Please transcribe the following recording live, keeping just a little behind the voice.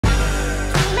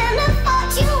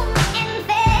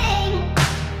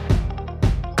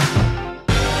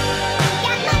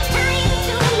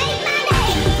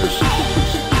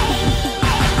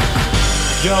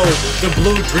Yo, the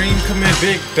blue dream come in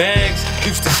big bags.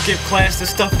 Used to skip class to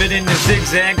stuff it in the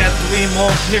zigzag. Got 3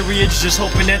 more periods, just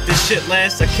hoping that this shit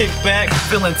lasts. I kick back,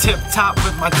 feeling tip top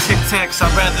with my tic tacs. I'd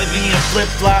rather be in flip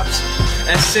flops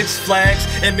at Six Flags.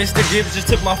 And Mr. Gibbs just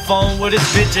took my phone with his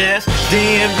bitch ass.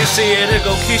 Damn, you see it, there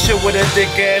go Keisha with a thick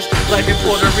ass. Like in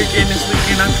Puerto Rican this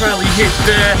weekend, I'd probably hit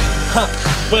that. Huh,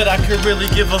 but I could really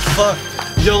give a fuck.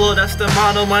 YOLO, that's the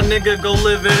motto, my nigga, go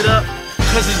live it up.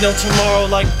 Cause there's no tomorrow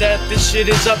like that, this shit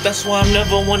is up. That's why I'm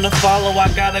never one to follow,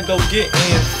 I gotta go get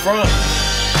in front.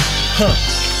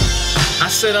 I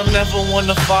said I'm never one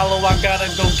to follow, I gotta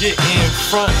go get in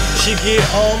front. She get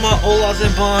all my olas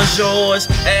and bonjours.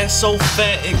 Ass so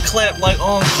fat it clap like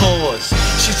encores.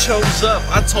 She chose up,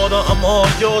 I told her I'm all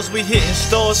yours. We hitting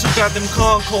stores, who got them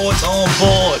Concords on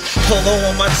board. Polo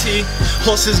on my tee,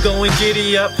 horses going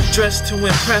giddy up. Dressed to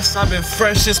impress, I've been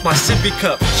fresh since my sippy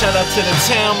cup. Shout out to the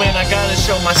town, man, I gotta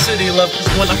show my city love. Cause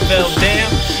when I fell down,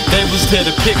 they was there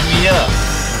to pick me up.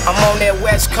 I'm on that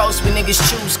west coast where niggas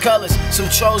choose colors. Some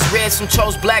chose red, some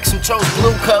chose black, some chose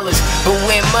blue colors. But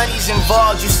when money's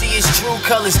involved, you see his true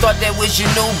colors. Thought that was your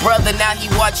new brother, now he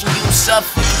watching you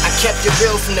suffer. I kept it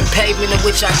real from the pavement in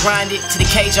which I grinded to the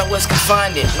cage I was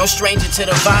confined in. No stranger to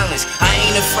the violence, I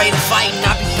ain't afraid of fighting.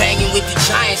 I be banging with the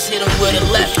giants, hit them with a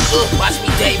left hook. Watch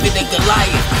me David and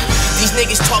Goliath. These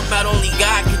niggas talk about only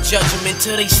God can judge them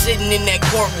until they sitting in that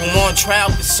courtroom on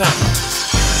trial for something.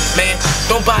 Man,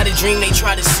 don't buy the dream they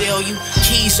try to sell you.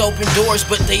 Keys open doors,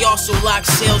 but they also lock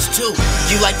sales too.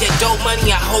 You like that dope money,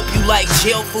 I hope you like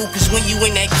jail food. Cause when you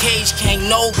in that cage, can't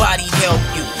nobody help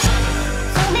you.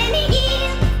 So many